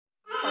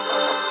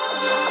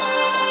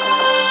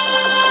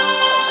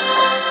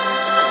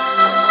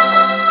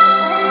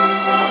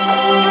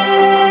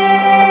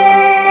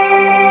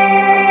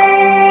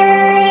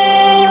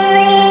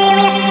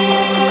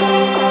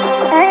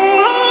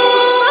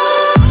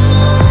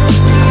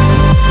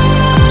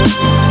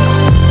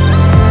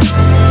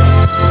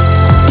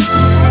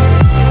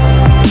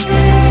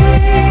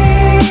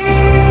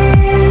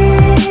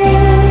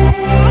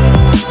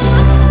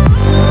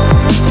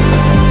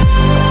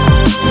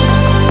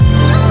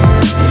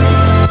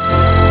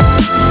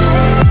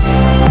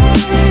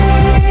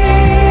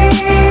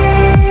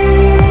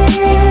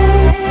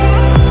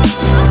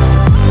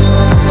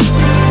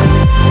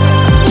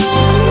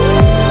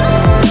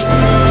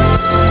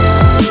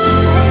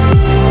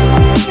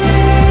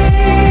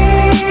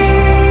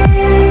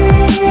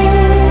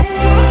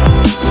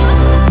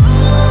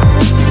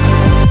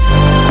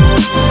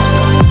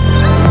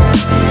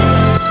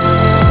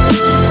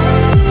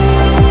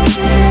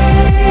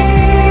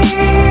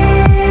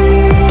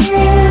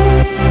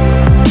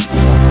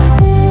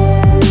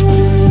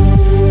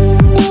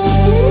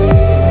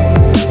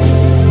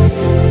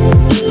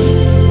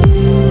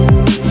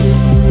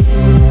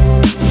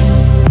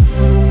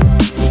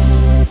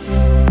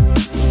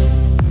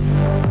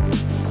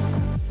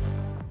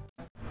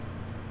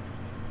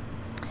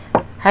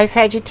Hi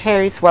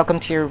Sagittarius, welcome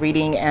to your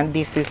reading, and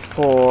this is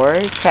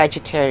for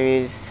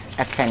Sagittarius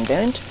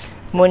Ascendant,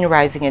 Moon,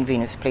 Rising, and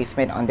Venus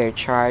placement on their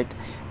chart.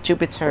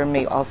 Jupiter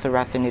may also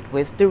resonate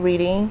with the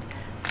reading.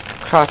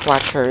 Cross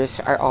watchers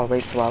are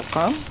always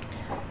welcome.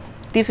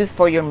 This is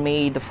for your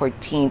May the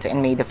 14th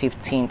and May the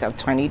 15th of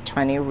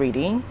 2020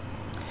 reading.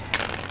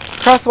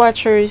 Cross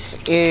watchers,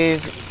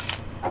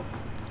 if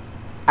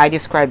I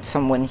describe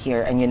someone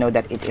here and you know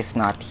that it is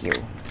not you,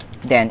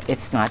 then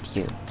it's not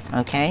you,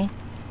 okay?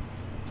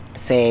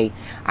 Say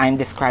I'm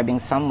describing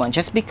someone,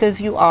 just because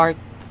you are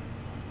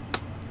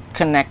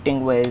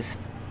connecting with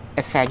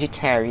a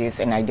Sagittarius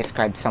and I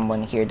describe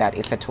someone here that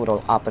is a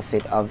total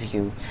opposite of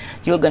you,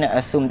 you're gonna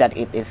assume that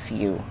it is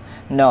you.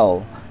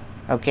 No,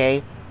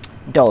 okay?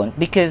 Don't,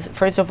 because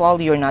first of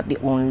all, you're not the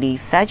only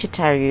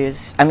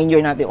Sagittarius.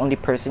 You're not the only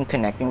person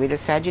connecting with a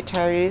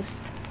Sagittarius.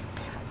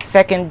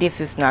 Second, this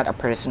is not a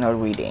personal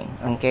reading,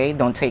 okay?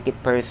 Don't take it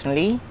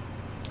personally.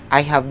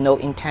 I have no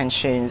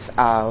intentions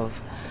of,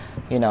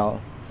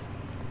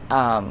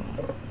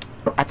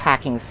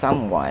 attacking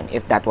someone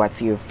if that's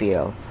what you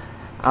feel.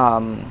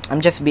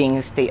 I'm just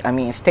being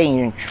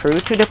staying true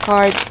to the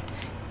card,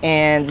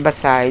 and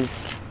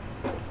besides,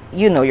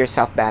 you know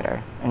yourself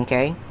better,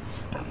 okay?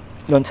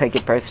 Don't take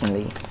it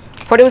personally.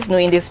 For those new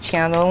in this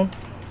channel,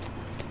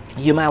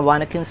 you might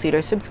want to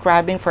consider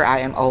subscribing, for I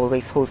am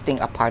always hosting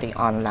a party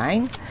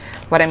online.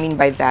 What I mean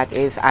by that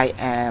is I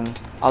am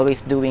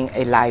always doing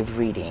a live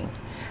reading.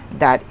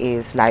 That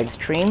is live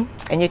stream,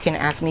 and you can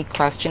ask me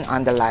question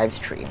on the live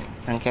stream,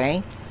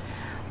 okay?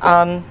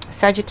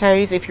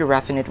 Sagittarius, if you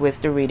resonate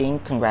with the reading,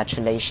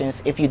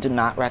 congratulations. If you do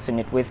not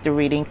resonate with the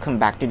reading, come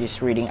back to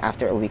this reading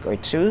after a week or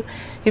two.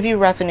 If you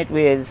resonate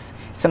with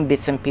some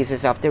bits and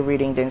pieces of the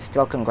reading, then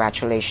still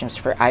congratulations,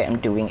 for I am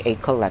doing a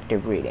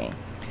collective reading.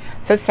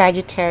 So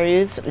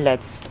Sagittarius,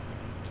 let's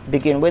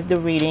begin with the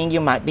reading.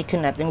 You might be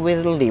connecting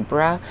with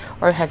Libra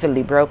or has a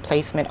Libra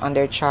placement on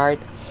their chart.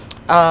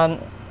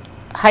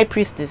 High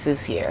Priestess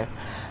is here.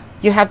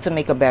 You have to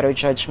make a better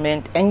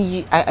judgment,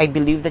 and I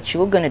believe that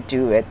you're gonna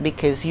do it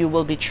because you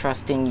will be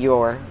trusting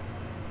your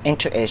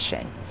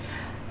intuition.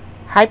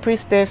 High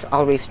Priestess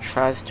always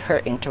trusts her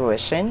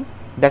intuition.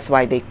 That's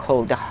why they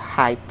call the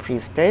High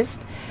Priestess.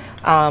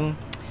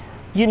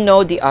 You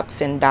know the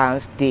ups and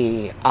downs,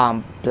 the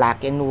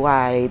black and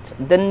white,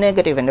 the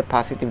negative and the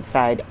positive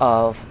side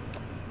of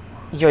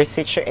your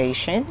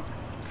situation,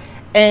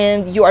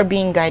 and you are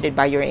being guided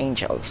by your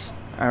angels.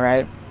 All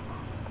right.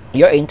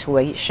 Your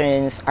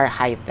intuitions are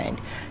heightened.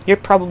 You're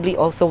probably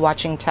also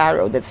watching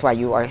tarot. That's why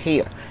you are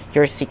here.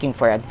 You're seeking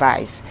for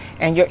advice.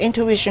 And your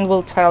intuition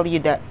will tell you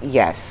that,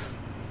 yes,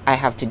 I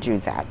have to do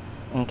that.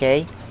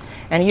 Okay?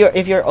 And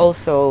if you're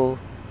also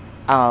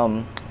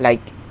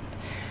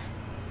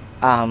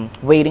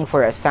waiting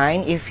for a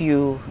sign, if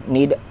you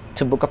need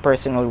to book a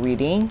personal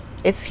reading,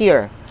 it's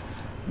here.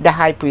 The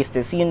High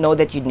Priestess, you know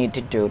that you need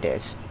to do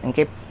this.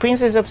 Okay?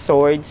 Princess of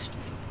Swords,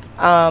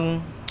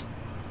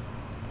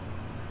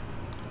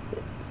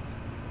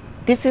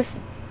 this is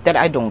that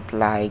I don't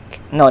like.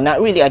 No, not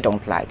really I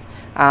don't like.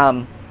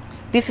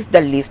 This is the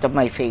least of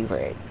my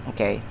favorite,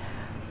 okay?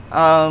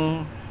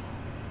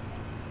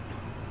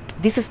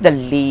 This is the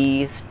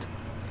least,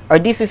 or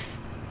this is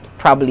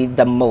probably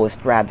the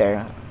most,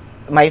 rather,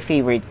 my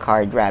favorite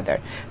card, rather,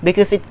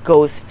 because it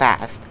goes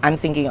fast. I'm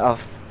thinking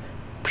of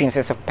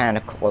Princess of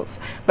Pentacles,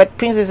 but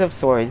Princess of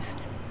Swords,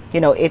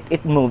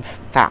 it moves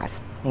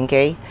fast,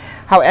 okay?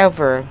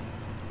 However,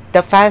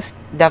 the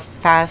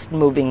fast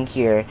moving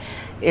here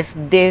is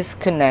this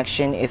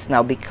connection is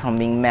now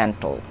becoming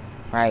mental,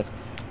 right?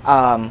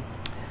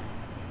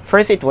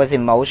 First it was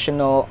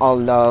emotional, all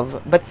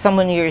love, but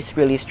someone here is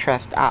really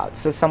stressed out.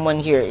 So someone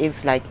here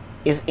is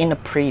in a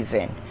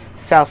prison,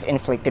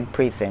 self-inflicted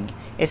prison.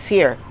 It's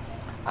here.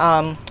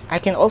 I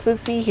can also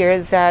see here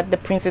that the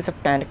Princess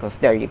of Pentacles,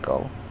 there you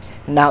go.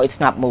 Now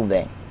it's not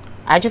moving.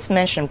 I just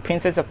mentioned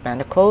Princess of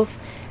Pentacles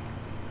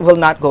will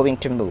not going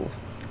to move.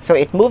 So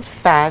it moves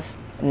fast.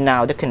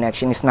 Now the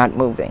connection is not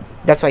moving.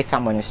 That's why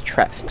someone is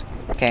stressed,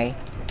 okay?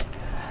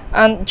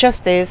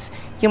 Justice,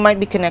 you might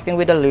be connecting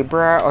with a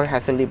Libra or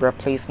has a Libra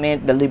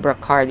placement. The Libra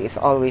card is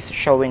always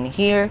showing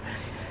here,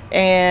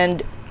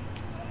 and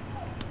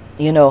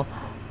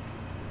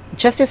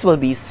justice will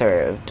be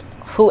served.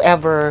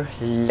 Whoever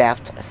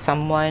left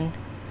someone,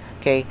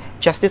 okay,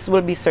 justice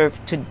will be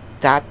served to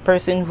that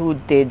person who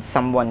did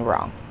someone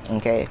wrong,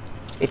 okay?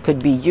 It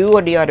could be you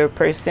or the other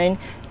person.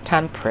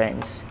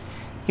 Temperance,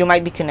 you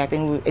might be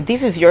connecting with,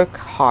 this is your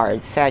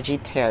card,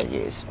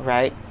 Sagittarius,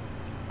 right?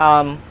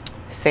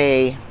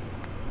 Say,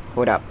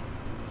 hold up.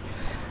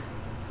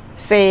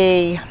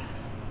 Say,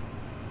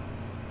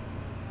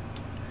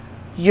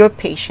 your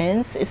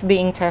patience is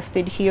being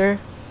tested here.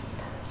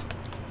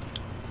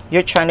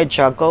 You're trying to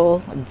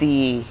juggle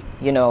the,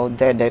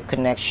 the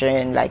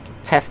connection, like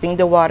testing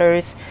the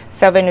waters.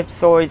 Seven of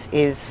Swords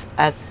is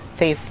a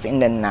thief in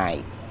the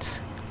night.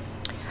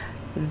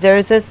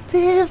 There's a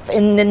thief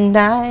in the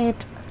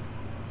night.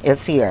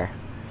 It's here.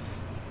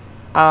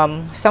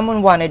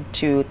 someone wanted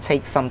to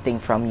take something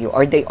from you,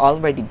 or they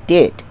already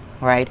did,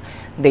 right?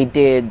 They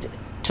did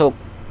took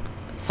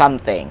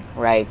something,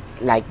 right?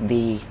 Like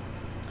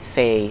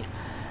say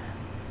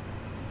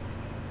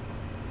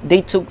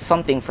they took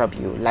something from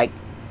you, like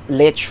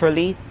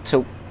literally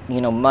took,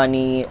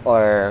 money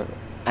or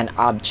an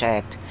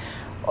object,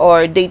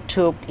 or they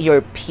took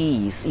your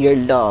peace, your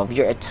love,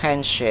 your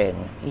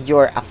attention,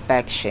 your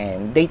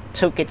affection. They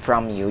took it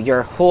from you,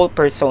 your whole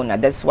persona.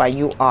 That's why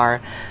you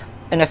are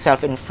in a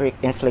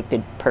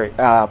self-inflicted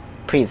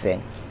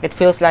prison. It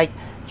feels like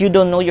you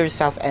don't know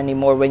yourself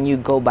anymore when you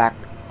go back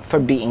for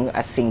being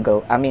a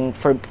single. I mean,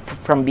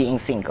 from being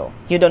single,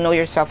 you don't know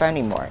yourself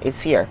anymore.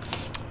 It's here.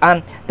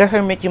 The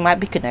Hermit, you might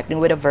be connecting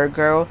with a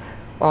Virgo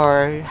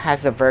or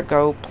has a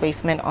Virgo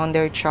placement on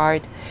their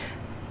chart.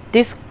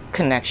 This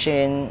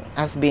connection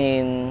has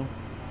been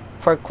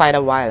for quite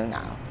a while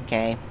now,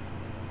 okay?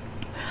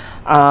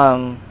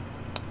 And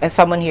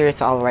someone here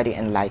is already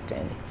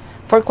enlightened.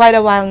 For quite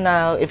a while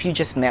now, if you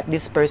just met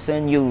this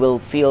person, you will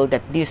feel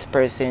that this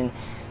person,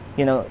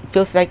 it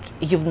feels like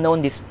you've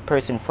known this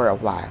person for a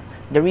while.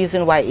 The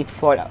reason why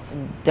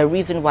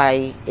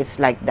it's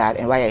like that,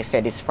 and why I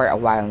said it's for a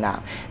while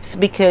now, is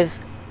because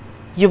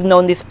you've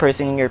known this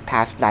person in your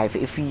past life.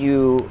 If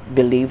you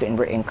believe in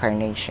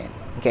reincarnation,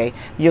 okay,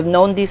 you've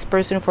known this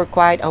person for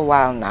quite a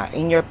while now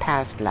in your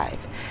past life,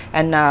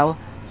 and now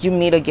you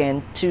meet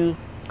again to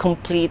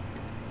complete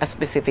a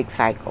specific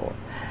cycle.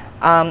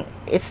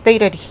 It's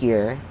stated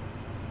here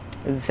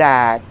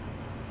that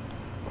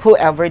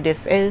whoever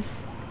this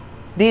is,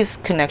 this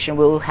connection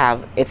will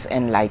have its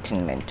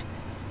enlightenment.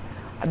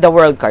 The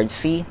World card,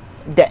 see,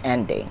 the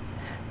ending.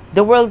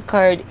 The World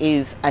card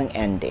is an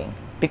ending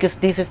because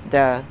this is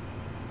the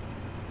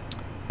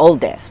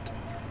oldest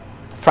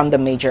from the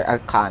major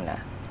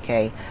arcana,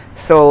 okay?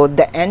 So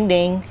the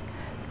ending,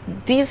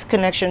 this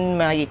connection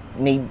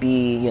may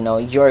be,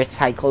 your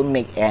cycle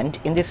may end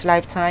in this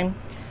lifetime.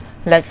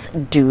 Let's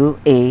do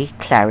a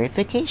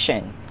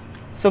clarification.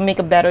 So make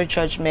a better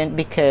judgment,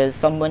 because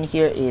someone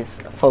here is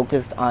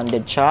focused on the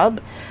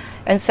job,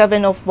 and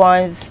Seven of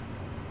Wands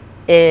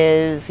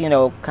is,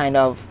 kind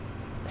of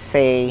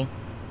say,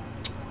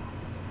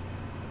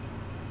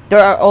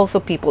 there are also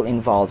people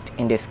involved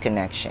in this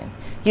connection.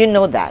 You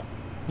know that.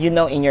 You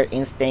know in your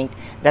instinct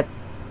that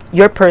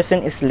your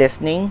person is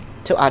listening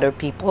to other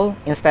people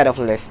instead of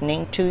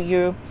listening to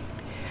you.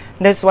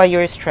 That's why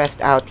you're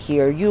stressed out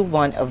here. You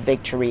want a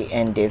victory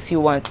in this. You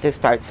want to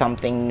start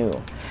something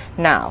new.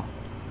 Now,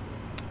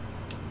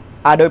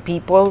 other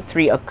people,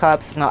 Three of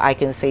Cups. Now I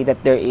can say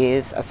that there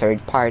is a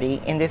third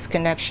party in this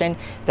connection.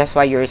 That's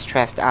why you're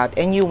stressed out,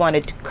 and you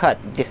wanted to cut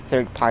this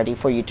third party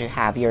for you to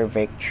have your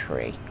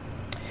victory.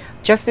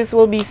 Justice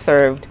will be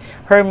served.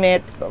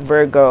 Hermit,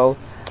 Virgo.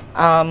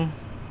 As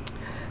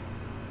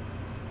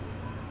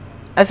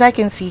I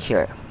can see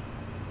here,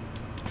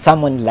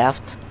 someone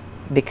left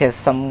because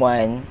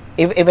someone,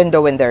 even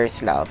though when there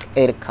is love,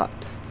 Eight of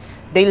Cups,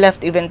 they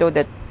left even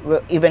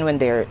when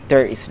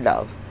there is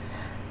love.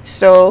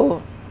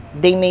 So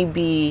they may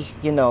be,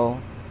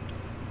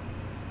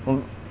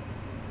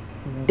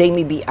 they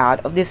may be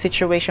out of this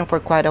situation for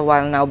quite a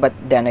while now, but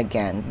then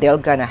again, they're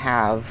gonna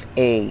have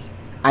an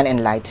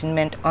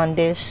enlightenment on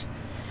this.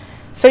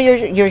 So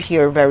you're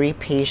here very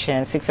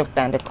patient. Six of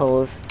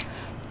Pentacles,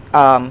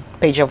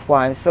 Page of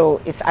Wands.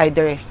 So it's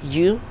either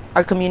you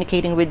are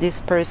communicating with this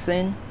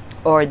person,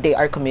 or they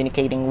are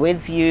communicating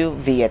with you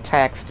via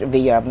text,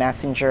 via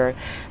messenger,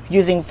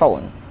 using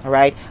phone,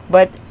 right?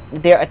 But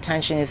their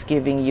attention is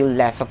giving you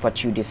less of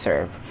what you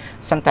deserve.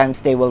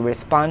 Sometimes they will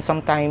respond,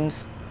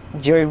 sometimes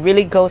you're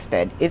really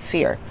ghosted. It's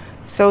here.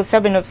 So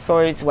Seven of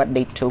Swords, what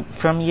they took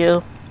from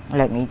you,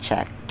 let me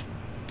check.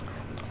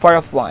 Four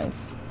of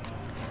Wands.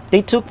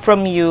 They took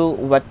from you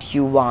what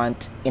you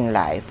want in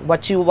life.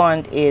 What you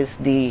want is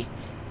the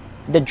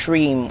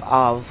dream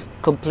of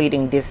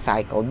completing this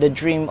cycle, the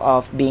dream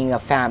of being a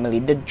family,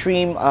 the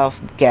dream of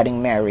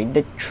getting married,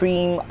 the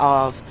dream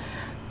of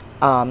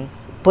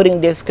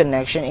putting this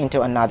connection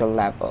into another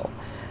level.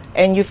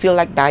 And you feel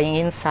like dying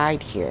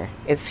inside here.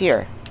 It's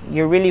here.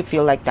 You really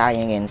feel like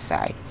dying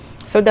inside.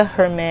 So the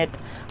Hermit,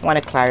 I want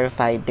to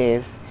clarify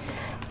this.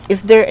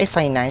 Is there a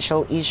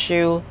financial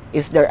issue?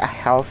 Is there a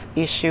health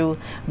issue?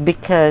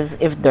 Because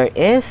if there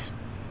is,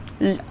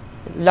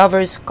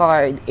 Lover's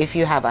card, if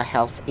you have a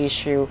health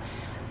issue,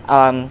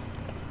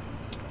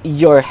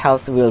 your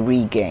health will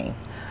regain.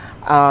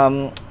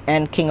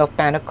 And King of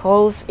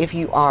Pentacles, if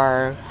you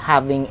are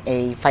having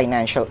a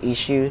financial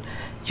issue,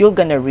 you're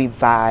gonna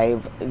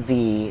revive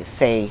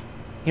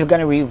you're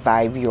gonna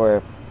revive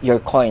your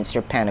coins,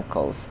 your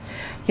pentacles.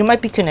 You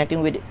might be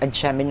connecting with a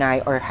Gemini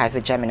or has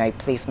a Gemini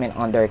placement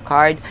on their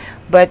card,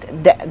 but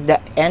the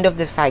end of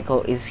the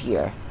cycle is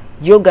here.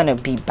 You're gonna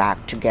be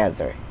back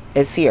together.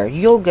 It's here.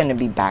 You're gonna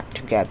be back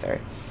together.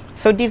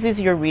 So this is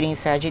your reading,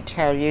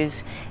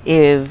 Sagittarius.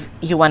 If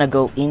you want to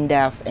go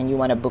in-depth and you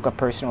want to book a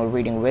personal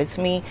reading with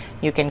me,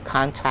 you can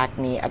contact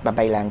me at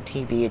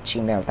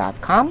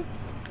babaylantv@gmail.com.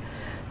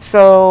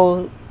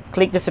 So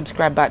click the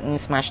subscribe button,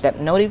 smash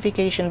that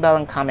notification bell,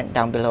 and comment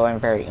down below. I'm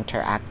very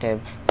interactive.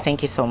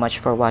 Thank you so much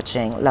for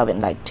watching. Love and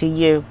light to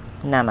you.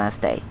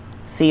 Namaste.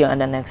 See you on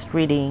the next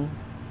reading.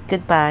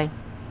 Goodbye.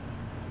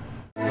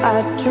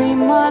 I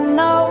dream I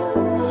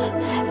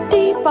know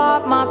deep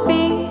up my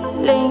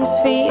feelings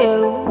for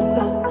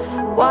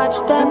you. Watch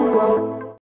them grow.